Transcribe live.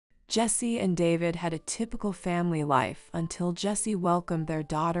Jesse and David had a typical family life until Jesse welcomed their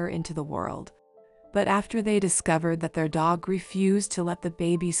daughter into the world. But after they discovered that their dog refused to let the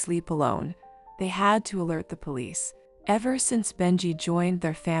baby sleep alone, they had to alert the police. Ever since Benji joined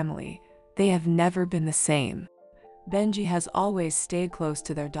their family, they have never been the same. Benji has always stayed close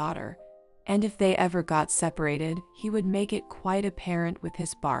to their daughter, and if they ever got separated, he would make it quite apparent with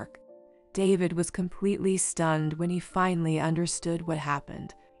his bark. David was completely stunned when he finally understood what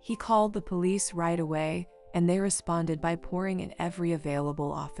happened. He called the police right away, and they responded by pouring in every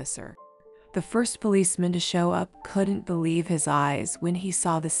available officer. The first policeman to show up couldn't believe his eyes when he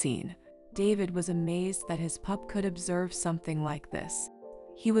saw the scene. David was amazed that his pup could observe something like this.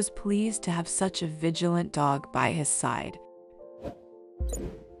 He was pleased to have such a vigilant dog by his side.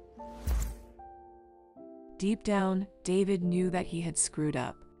 Deep down, David knew that he had screwed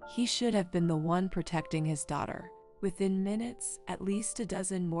up. He should have been the one protecting his daughter. Within minutes, at least a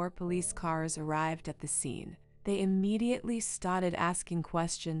dozen more police cars arrived at the scene. They immediately started asking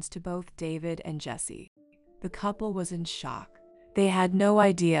questions to both David and Jesse. The couple was in shock. They had no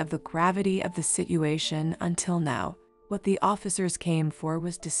idea of the gravity of the situation until now. What the officers came for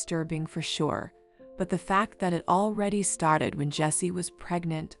was disturbing for sure, but the fact that it already started when Jesse was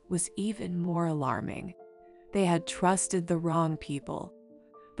pregnant was even more alarming. They had trusted the wrong people.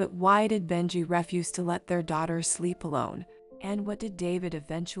 But why did Benji refuse to let their daughter sleep alone? And what did David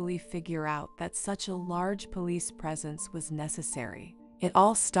eventually figure out that such a large police presence was necessary? It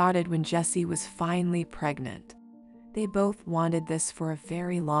all started when Jesse was finally pregnant. They both wanted this for a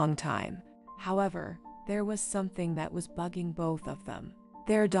very long time. However, there was something that was bugging both of them.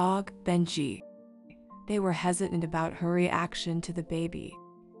 Their dog, Benji. They were hesitant about her reaction to the baby.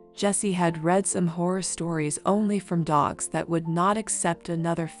 Jesse had read some horror stories only from dogs that would not accept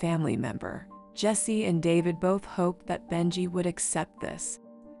another family member. Jesse and David both hoped that Benji would accept this.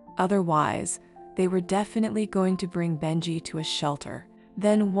 Otherwise, they were definitely going to bring Benji to a shelter.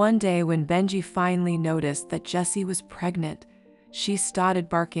 Then one day when Benji finally noticed that Jesse was pregnant, she started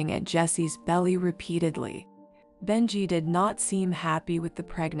barking at Jesse's belly repeatedly. Benji did not seem happy with the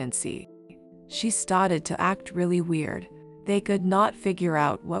pregnancy. She started to act really weird. They could not figure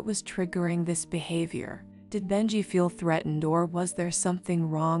out what was triggering this behavior. Did Benji feel threatened, or was there something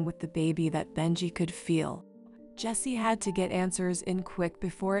wrong with the baby that Benji could feel? Jesse had to get answers in quick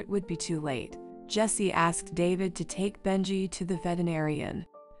before it would be too late. Jesse asked David to take Benji to the veterinarian.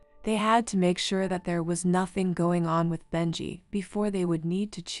 They had to make sure that there was nothing going on with Benji before they would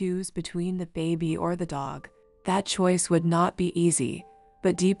need to choose between the baby or the dog. That choice would not be easy,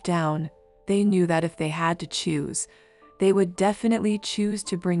 but deep down, they knew that if they had to choose, they would definitely choose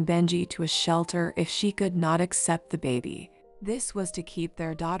to bring Benji to a shelter if she could not accept the baby. This was to keep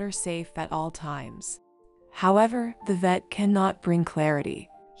their daughter safe at all times. However, the vet cannot bring clarity.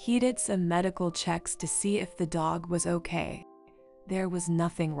 He did some medical checks to see if the dog was okay. There was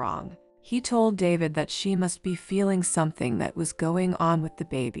nothing wrong. He told David that she must be feeling something that was going on with the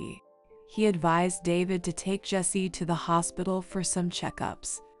baby. He advised David to take Jesse to the hospital for some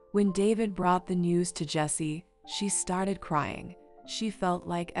checkups. When David brought the news to Jesse, she started crying. She felt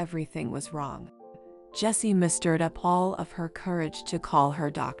like everything was wrong. Jesse mustered up all of her courage to call her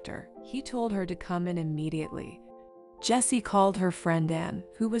doctor. He told her to come in immediately. Jesse called her friend Anne,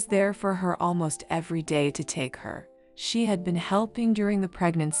 who was there for her almost every day to take her. She had been helping during the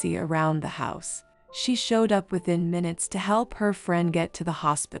pregnancy around the house. She showed up within minutes to help her friend get to the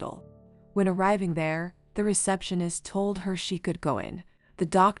hospital. When arriving there, the receptionist told her she could go in. The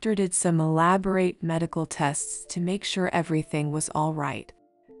doctor did some elaborate medical tests to make sure everything was all right.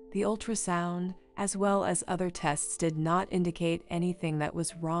 The ultrasound, as well as other tests, did not indicate anything that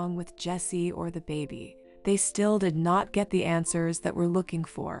was wrong with Jesse or the baby. They still did not get the answers that were looking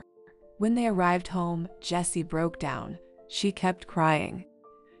for. When they arrived home, Jesse broke down. She kept crying.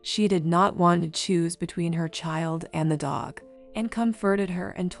 She did not want to choose between her child and the dog, and comforted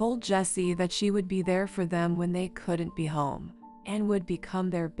her and told Jesse that she would be there for them when they couldn't be home, and would become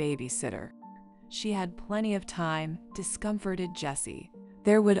their babysitter. She had plenty of time, discomforted Jesse.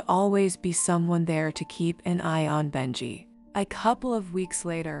 There would always be someone there to keep an eye on Benji. A couple of weeks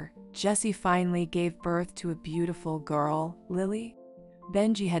later, Jesse finally gave birth to a beautiful girl, Lily.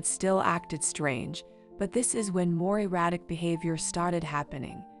 Benji had still acted strange, but this is when more erratic behavior started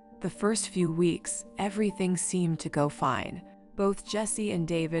happening. The first few weeks, everything seemed to go fine. Both Jesse and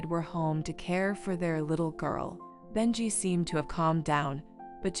David were home to care for their little girl. Benji seemed to have calmed down,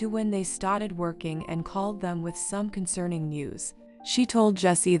 but when they started working and called them with some concerning news, she told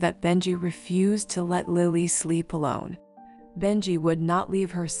Jesse that Benji refused to let Lily sleep alone. Benji would not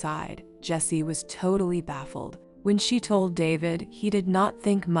leave her side. Jesse was totally baffled. When she told David, he did not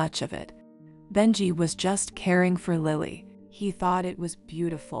think much of it. Benji was just caring for Lily. He thought it was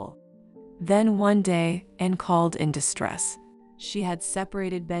beautiful. Then one day, Anne called in distress. She had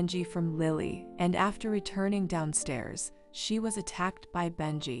separated Benji from Lily, and after returning downstairs, she was attacked by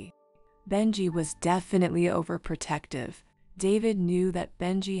Benji. Benji was definitely overprotective. David knew that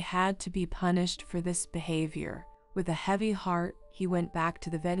Benji had to be punished for this behavior. With a heavy heart, he went back to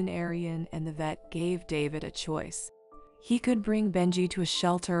the veterinarian and the vet gave David a choice. He could bring Benji to a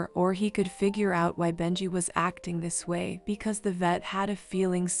shelter, or he could figure out why Benji was acting this way because the vet had a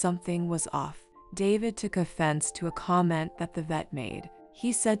feeling something was off. David took offense to a comment that the vet made.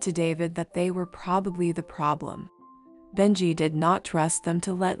 He said to David that they were probably the problem. Benji did not trust them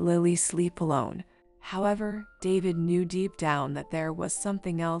to let Lily sleep alone. However, David knew deep down that there was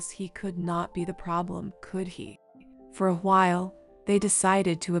something else. He could not be the problem, could he? For a while, they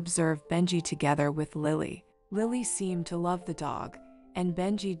decided to observe Benji together with Lily. Lily seemed to love the dog, and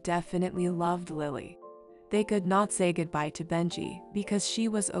Benji definitely loved Lily. They could not say goodbye to Benji because she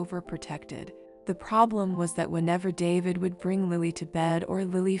was overprotected. The problem was that whenever David would bring Lily to bed or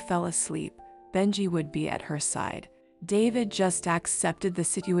Lily fell asleep, Benji would be at her side. David just accepted the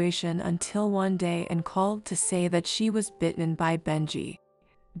situation until one day and called to say that she was bitten by Benji.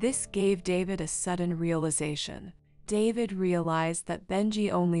 This gave David a sudden realization. David realized that Benji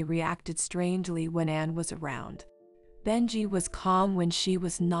only reacted strangely when Anne was around. Benji was calm when she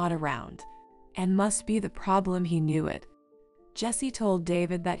was not around. Anne must be the problem. He knew it. Jessie told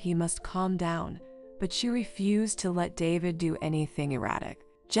David that he must calm down, but she refused to let David do anything erratic.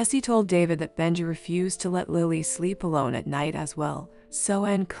 Jessie told David that Benji refused to let Lily sleep alone at night as well, so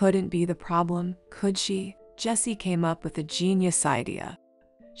Anne couldn't be the problem, could she? Jessie came up with a genius idea.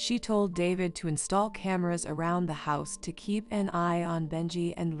 She told David to install cameras around the house to keep an eye on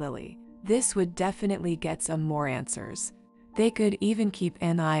Benji and Lily. This would definitely get some more answers. They could even keep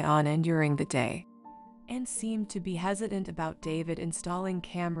an eye on Anne during the day. Anne seemed to be hesitant about David installing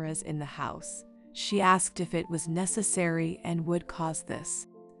cameras in the house. She asked if it was necessary and would cause this.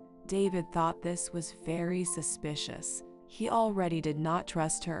 David thought this was very suspicious. He already did not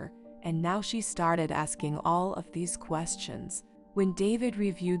trust her, and now she started asking all of these questions. When David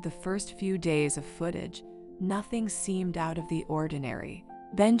reviewed the first few days of footage, nothing seemed out of the ordinary.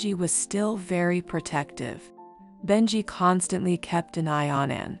 Benji was still very protective. Benji constantly kept an eye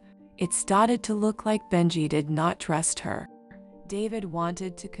on Anne. It started to look like Benji did not trust her. David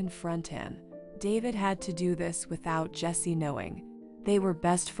wanted to confront Anne. David had to do this without Jessie knowing. They were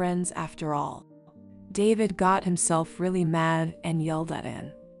best friends after all. David got himself really mad and yelled at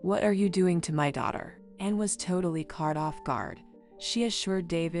Anne. "What are you doing to my daughter?" Anne was totally caught off guard. She assured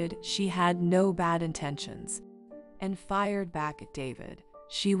David she had no bad intentions and fired back at David.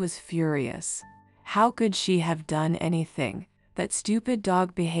 She was furious. How could she have done anything? That stupid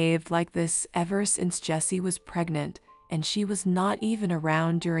dog behaved like this ever since Jessie was pregnant, and she was not even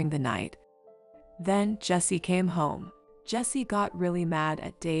around during the night. Then Jessie came home. Jessie got really mad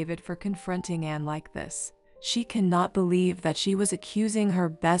at David for confronting Anne like this. She cannot believe that she was accusing her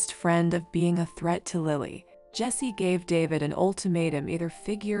best friend of being a threat to Lily. Jessie gave David an ultimatum: either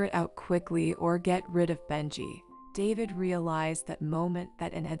figure it out quickly or get rid of Benji. David realized that moment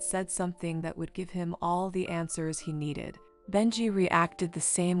that Anne had said something that would give him all the answers he needed. Benji reacted the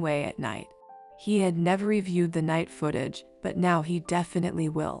same way at night. He had never reviewed the night footage, but now he definitely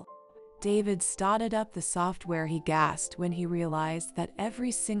will. David started up the software. He gasped when he realized that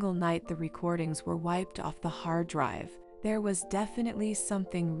every single night the recordings were wiped off the hard drive. There was definitely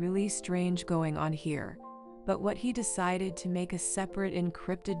something really strange going on here. But what he decided to make a separate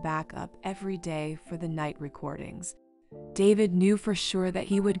encrypted backup every day for the night recordings. David knew for sure that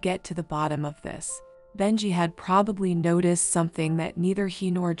he would get to the bottom of this. Benji had probably noticed something that neither he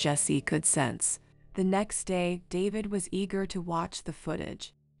nor Jessie could sense. The next day, David was eager to watch the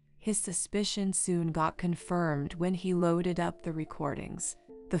footage. His suspicion soon got confirmed when he loaded up the recordings.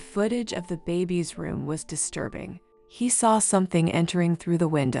 The footage of the baby's room was disturbing. He saw something entering through the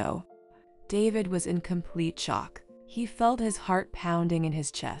window. David was in complete shock. He felt his heart pounding in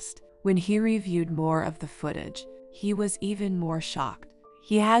his chest. When he reviewed more of the footage, he was even more shocked.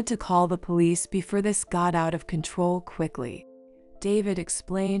 He had to call the police before this got out of control quickly. David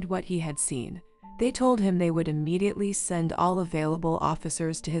explained what he had seen. They told him they would immediately send all available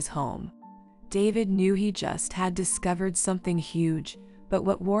officers to his home. David knew he just had discovered something huge, but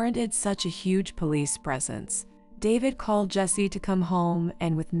what warranted such a huge police presence? David called Jessie to come home,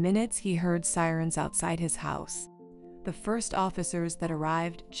 and within minutes he heard sirens outside his house. The first officers that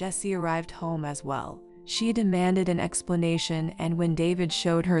arrived, Jessie arrived home as well. She demanded an explanation, and when David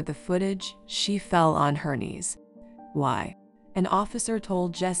showed her the footage, she fell on her knees. Why? An officer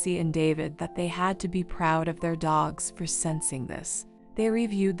told Jesse and David that they had to be proud of their dogs for sensing this. They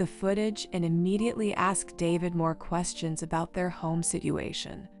reviewed the footage and immediately asked David more questions about their home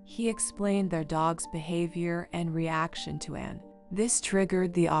situation. He explained their dog's behavior and reaction to Anne. This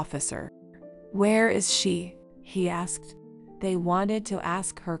triggered the officer. "Where is she?" he asked. They wanted to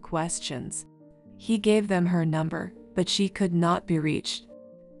ask her questions. He gave them her number, but she could not be reached.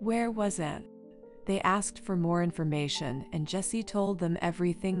 Where was Anne? They asked for more information, and Jesse told them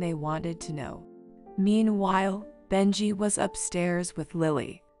everything they wanted to know. Meanwhile, Benji was upstairs with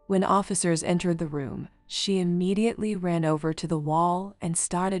Lily. When officers entered the room, she immediately ran over to the wall and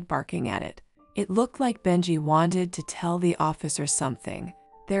started barking at it. It looked like Benji wanted to tell the officer something.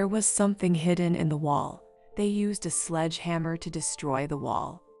 There was something hidden in the wall. They used a sledgehammer to destroy the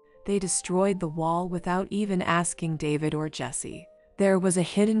wall. They destroyed the wall without even asking David or Jesse. There was a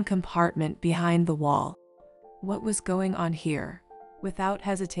hidden compartment behind the wall. What was going on here? Without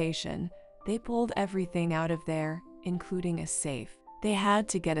hesitation, they pulled everything out of there, including a safe. They had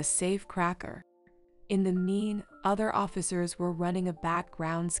to get a safe cracker. In the mean, other officers were running a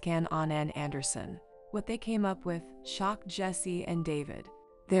background scan on Ann Anderson. What they came up with shocked Jesse and David.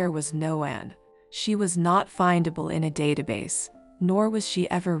 There was no Ann. She was not findable in a database, nor was she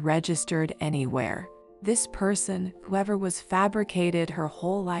ever registered anywhere. This person, whoever was fabricated her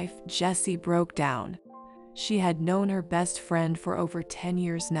whole life. Jesse broke down. She had known her best friend for over 10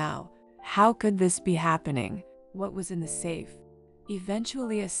 years now. How could this be happening? What was in the safe?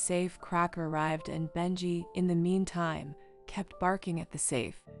 Eventually a safe cracker arrived, and Benji, in the meantime, kept barking at the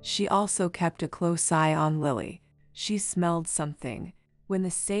safe. She also kept a close eye on Lily. She smelled something. When the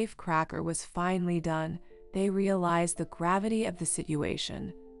safe cracker was finally done, they realized the gravity of the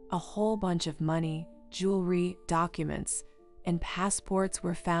situation. A whole bunch of money, jewelry, documents, and passports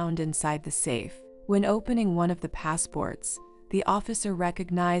were found inside the safe. When opening one of the passports, the officer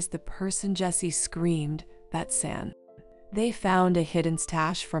recognized the person. Jesse screamed, "That's Ann." They found a hidden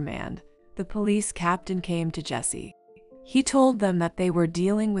stash from Ann. The police captain came to Jesse. He told them that they were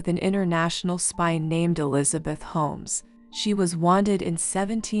dealing with an international spy named Elizabeth Holmes. She was wanted in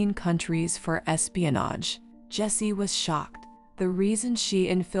 17 countries for espionage. Jesse was shocked. The reason she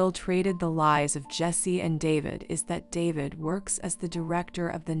infiltrated the lives of Jesse and David is that David works as the director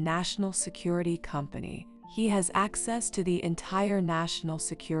of the National Security Company. He has access to the entire national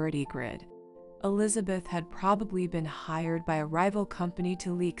security grid. Elizabeth had probably been hired by a rival company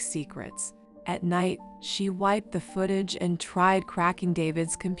to leak secrets. At night, she wiped the footage and tried cracking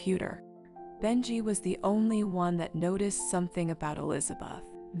David's computer. Benji was the only one that noticed something about Elizabeth.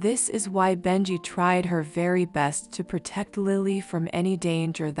 This is why Benji tried her very best to protect Lily from any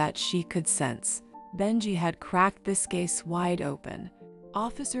danger that she could sense. Benji had cracked this case wide open.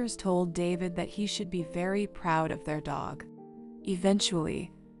 Officers told David that he should be very proud of their dog.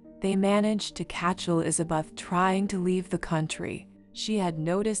 Eventually, they managed to catch Elizabeth trying to leave the country. She had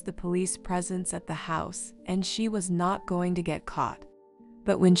noticed the police presence at the house, and she was not going to get caught.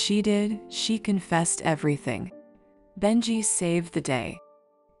 But when she did, she confessed everything. Benji saved the day.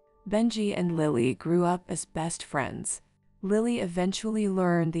 Benji and Lily grew up as best friends. Lily eventually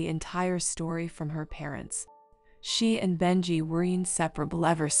learned the entire story from her parents. She and Benji were inseparable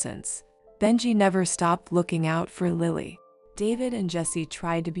ever since. Benji never stopped looking out for Lily. David and Jesse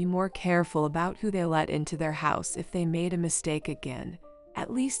tried to be more careful about who they let into their house if they made a mistake again.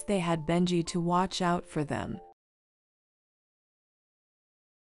 At least they had Benji to watch out for them.